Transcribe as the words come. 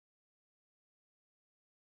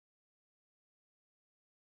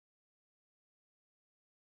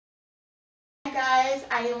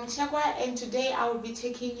I am Chakwa, and today I will be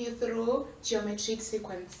taking you through geometric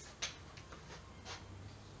sequence.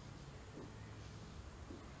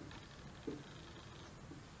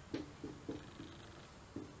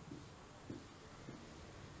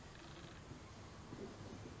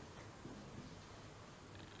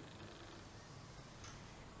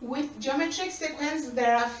 With geometric sequence,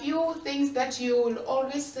 there are a few things that you will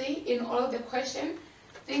always see in all the questions.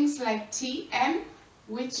 Things like Tn,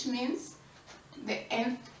 which means the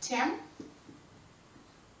nth term.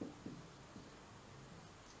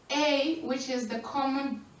 A, which is the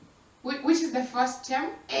first term.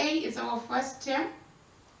 A is our first term.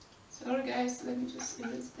 Sorry guys, let me just see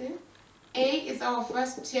this there. A is our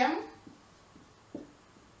first term.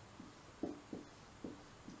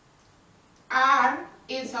 R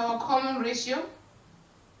is our common ratio.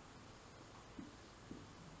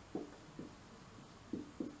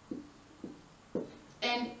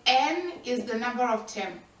 And N is the number of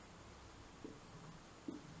terms.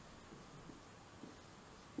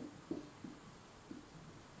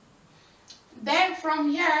 Then from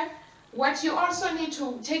here, what you also need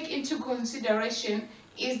to take into consideration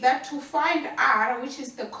is that to find R, which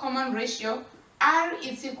is the common ratio, R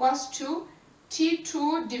is equals to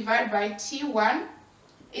T2 divided by T1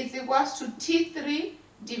 is equals to T3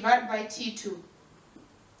 divided by T2.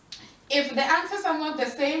 If the answers are not the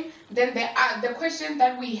same, then the question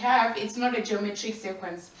that we have is not a geometric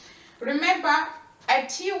sequence. Remember, at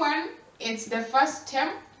T1, it's the first term,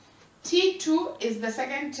 T2 is the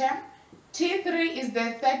second term, T3 is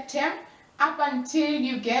the third term, up until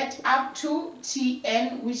you get up to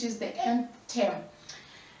Tn, which is the nth term.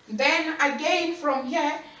 Then again from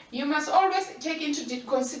here, you must always take into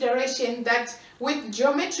consideration that with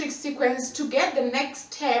geometric sequence, to get the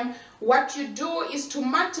next term, what you do is to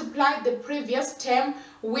multiply the previous term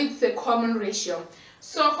with the common ratio.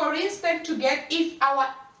 So for instance, to get, if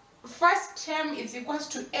our first term is equals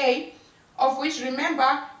to A, of which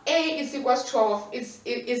remember A is equals to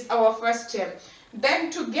is our first term.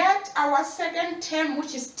 Then to get our second term,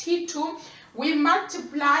 which is T2, we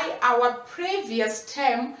multiply our previous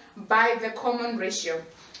term by the common ratio.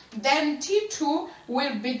 Then T2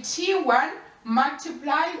 will be T1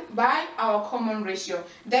 multiplied by our common ratio.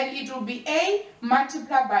 Then it will be A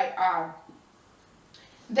multiplied by R.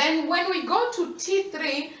 Then when we go to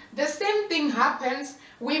T3, the same thing happens.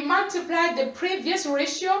 We multiply the previous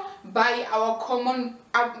ratio by our common,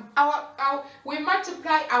 we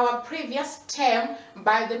multiply our previous term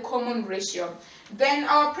by the common ratio. Then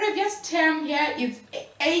our previous term here is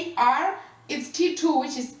AR, it's T2,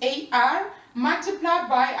 which is AR, multiplied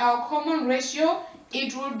by our common ratio,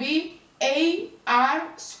 it will be AR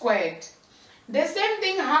squared. The same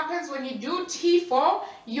thing happens when you do T4,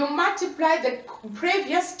 you multiply the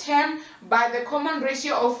previous term by the common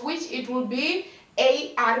ratio, of which it will be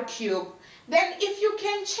AR cubed. Then if you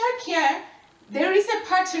can check here, there is a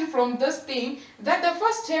pattern from this thing that the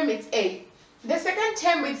first term is A, the second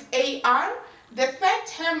term is AR, the third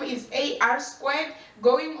term is AR squared,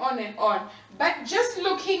 going on and on. But just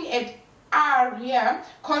looking at R here,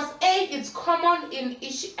 because A is common in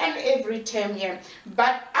each and every term here,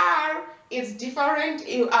 but R is different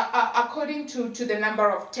according to the number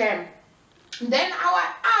of terms. Then our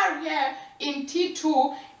R here in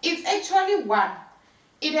T2 is actually 1.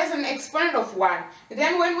 It has an exponent of 1.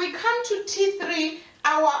 Then when we come to T3,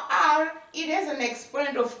 our R, it has an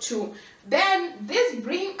exponent of 2. Then this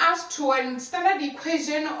brings us to a standard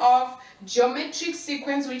equation of geometric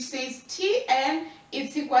sequence, which says Tn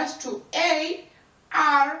is equals to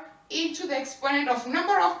AR into the exponent of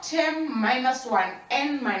number of term minus 1,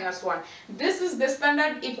 n minus 1. This is the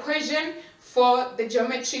standard equation for the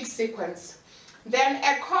geometric sequence. Then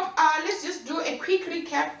let's just do a quick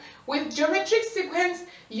recap. With geometric sequence,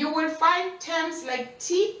 you will find terms like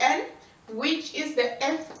Tn, which is the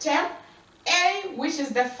nth term, A, which is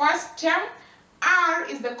the first term, R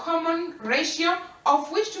is the common ratio,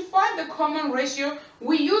 of which to find the common ratio,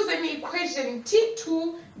 we use an equation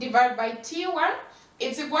T2 divided by T1,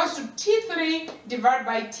 it's equals to T3 divided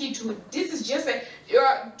by T2. This is just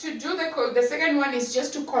to do the second one is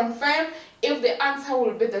just to confirm if the answer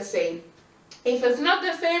will be the same. If it's not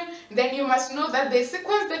the same, then you must know that the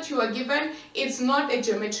sequence that you are given is not a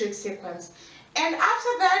geometric sequence. And after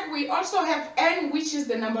that, we also have n, which is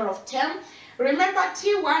the number of terms. Remember,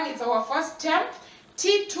 T1 is our first term,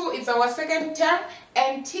 T2 is our second term,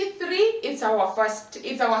 and T3 is our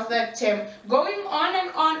third term, going on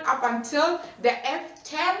and on up until the nth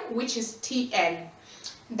term, which is Tn.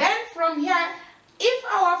 Then from here, if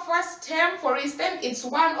our first term, for instance, it's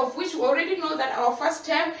 1, of which we already know that our first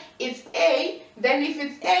term is A, then if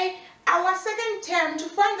it's A, our second term, to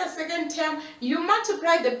find the second term, you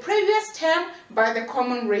multiply the previous term by the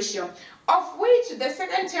common ratio, of which the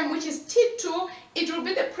second term, which is T2, it will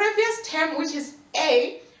be the previous term, which is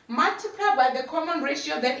A, multiplied by the common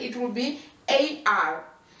ratio, then it will be AR.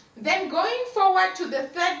 Then going forward to the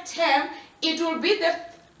third term, it will be the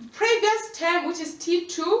previous term, which is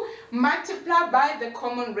T2, multiplied by the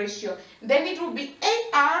common ratio. Then it will be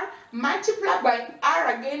AR multiplied by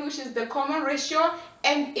R again, which is the common ratio,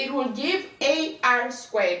 and it will give AR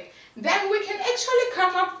squared. Then we can actually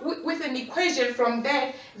come up with an equation from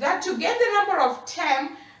there that to get the number of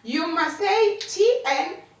term, you must say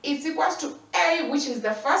Tn is equals to A, which is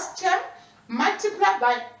the first term, multiplied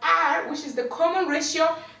by R, which is the common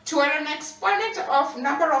ratio, to an exponent of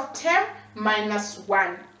number of term minus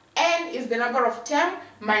 1. N is the number of term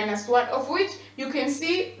minus 1, of which you can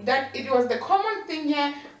see that it was the common thing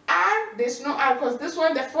here. R, there's no R because this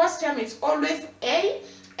one, the first term is always A.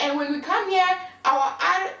 And when we come here, our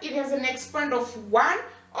R, it has an exponent of 1,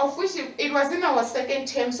 of which it was in our second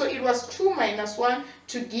term. So it was 2 minus 1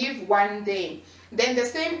 to give 1 there. Then the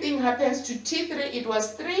same thing happens to T3. It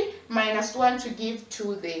was 3 minus 1 to give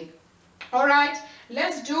 2 there. All right,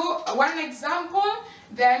 let's do one example,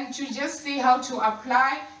 then to just see how to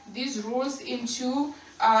apply these rules into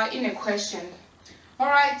in a question. All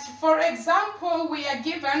right, for example, we are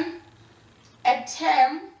given a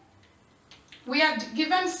term. We are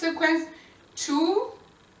given sequence 2,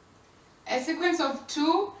 a sequence of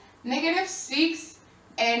 2, -6,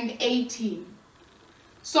 and 18.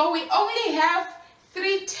 So we only have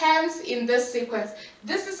 3 terms in this sequence.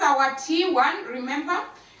 This is our T1, remember?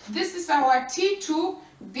 This is our T2,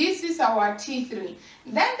 this is our T3.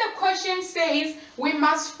 Then the question says we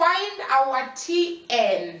must find our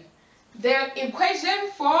Tn, the equation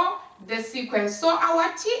for the sequence. So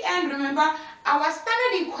our Tn, remember, our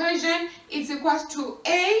standard equation is equals to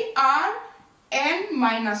AR n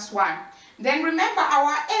minus 1. Then remember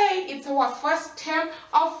our A, it's our first term,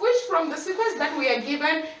 of which from the sequence that we are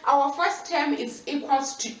given, our first term is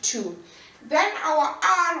equals to 2. Then our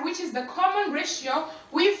R, which is the common ratio,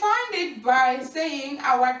 we find it by saying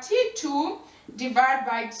our T2 divided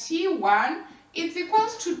by T1 is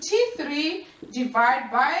equals to T3 divided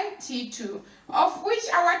by T2, of which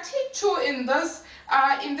our T2 in this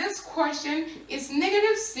question is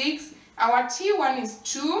 -6, our T1 is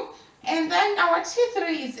 2, and then our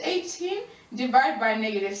T3 is 18 divided by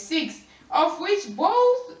 -6, of which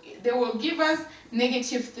both they will give us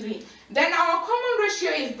 -3. Then our common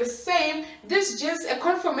ratio is the same. This is just a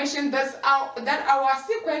confirmation that our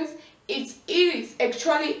sequence is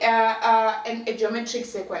actually a geometric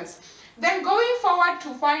sequence. Then going forward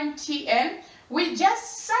to find Tn, we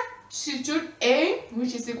just substitute A,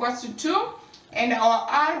 which is equals to 2, and our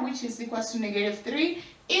R, which is equals to -3,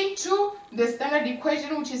 into the standard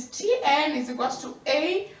equation, which is Tn is equals to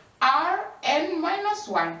ARn minus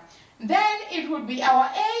 1. Then it would be our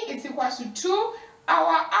A is equals to 2,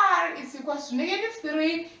 our R is equals to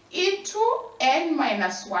 -3 into n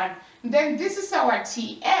minus 1. Then this is our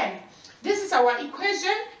Tn. This is our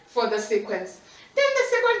equation for the sequence. Then the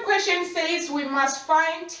second question says we must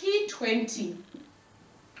find T20.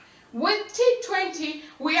 With T20,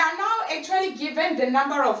 we are now actually given the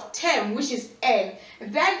number of term, which is n.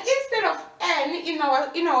 Then instead of n in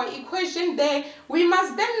our equation there, we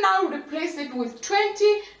must then now replace it with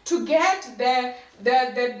 20 to get the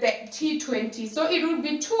T20. So it will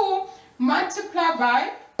be 2 multiplied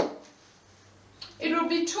by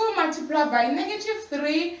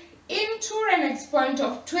 -3 into an exponent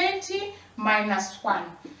of 20 minus 1.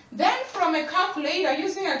 Then from a calculator,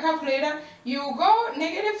 using a calculator, you go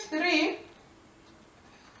 -3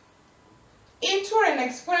 into an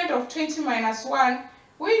exponent of 20 minus 1,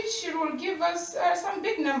 which will give us some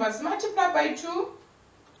big numbers. Multiply by 2,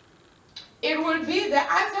 it will be, the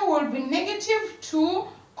answer will be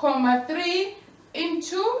 -2,3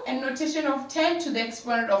 into a notation of 10 to the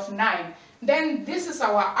exponent of 9. Then this is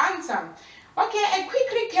our answer. Okay, a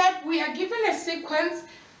quick recap. We are given a sequence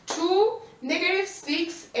 2,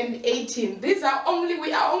 -6, and 18. We are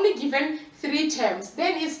only given 3 terms.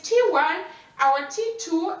 Then it's T1, our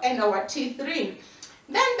T2, and our T3.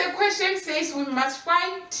 Then the question says we must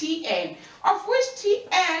find Tn, of which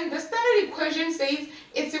Tn, the standard equation says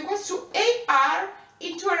it's equals to AR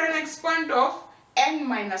into an exponent of n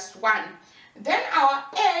minus 1. Then our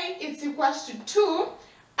A is equals to 2.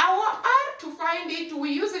 Our R, to find it,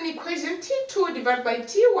 we use an equation T2 divided by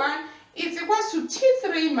T1 is equals to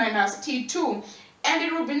T3 minus T2. And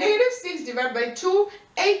it will be -6 divided by 2,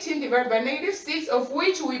 18 divided by -6, of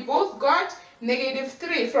which we both got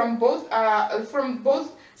 -3 from both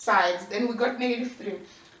sides. Then we got -3.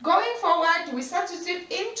 Going forward, we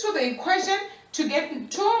substitute into the equation to get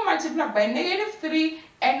 2 multiplied by negative 3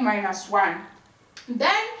 and minus 1.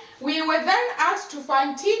 Then we were then asked to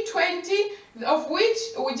find T20, of which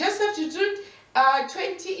we just substitute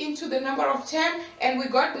 20 into the number of term, and we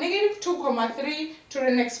got negative 2,3 to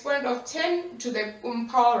the exponent of 10 to the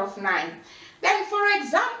power of 9. Then, for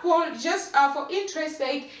example, just for interest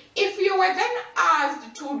sake, if you were then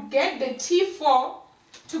asked to get the T4,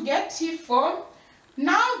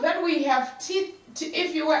 now that we have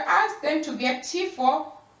if you were asked then to get T4,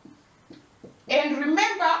 and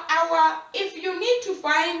remember, if you need to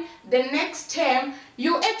find the next term,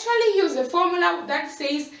 you actually use a formula that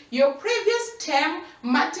says your previous term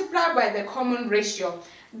multiplied by the common ratio.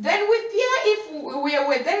 Then with here, if we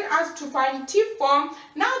were then asked to find T4,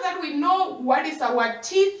 now that we know what is our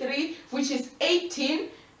T3, which is 18,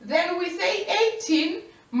 then we say 18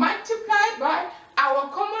 multiplied by our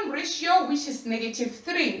common ratio, which is negative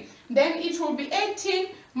 3. Then it will be 18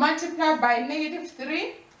 multiplied by negative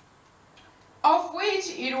 3, of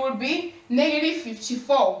which it will be negative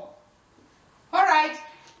 54. Alright,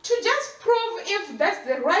 to just prove if that's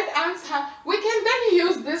the right answer, we can then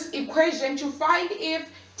use this equation to find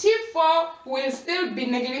if T4 will still be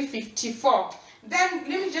negative 54. Then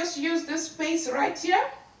let me just use this space right here.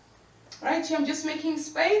 Right here, I'm just making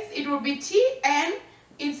space. It will be Tn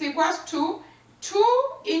is equals to 2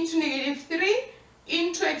 into negative 3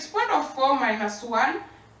 into exponent of 4 minus 1,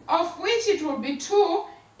 of which it will be 2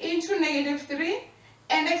 into negative 3,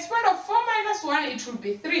 and exponent of 4 minus 1, it will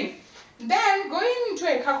be 3. Then going into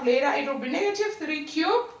a calculator, it will be negative 3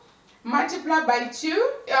 cubed multiplied by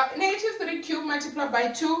 2, negative 3 cubed multiplied by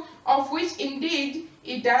 2, of which indeed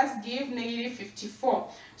it does give negative 54.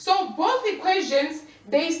 So both equations,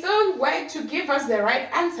 they still work to give us the right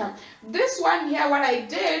answer. This one here, what I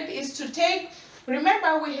did is to take,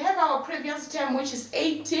 remember we have our previous term, which is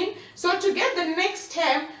 18. So to get the next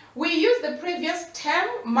term, we use the previous term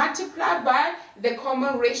multiplied by the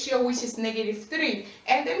common ratio, which is negative 3.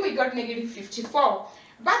 And then we got negative 54.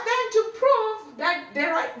 But then to prove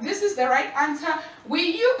that this is the right answer,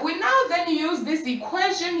 we now then use this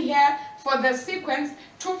equation here for the sequence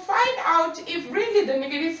to find out if really the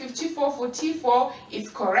negative 54 for T4 is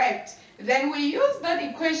correct. Then we use that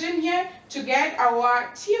equation here to get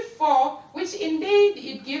our T4, which indeed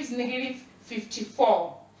it gives negative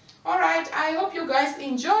 54. Alright, I hope you guys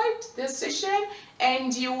enjoyed this session,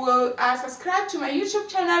 and you will subscribe to my YouTube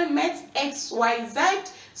channel Maths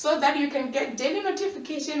XYZ so that you can get daily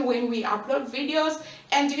notification when we upload videos.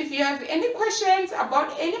 And if you have any questions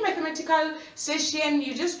about any mathematical session,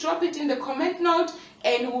 you just drop it in the comment note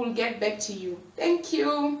and we'll get back to you. Thank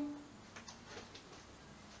you.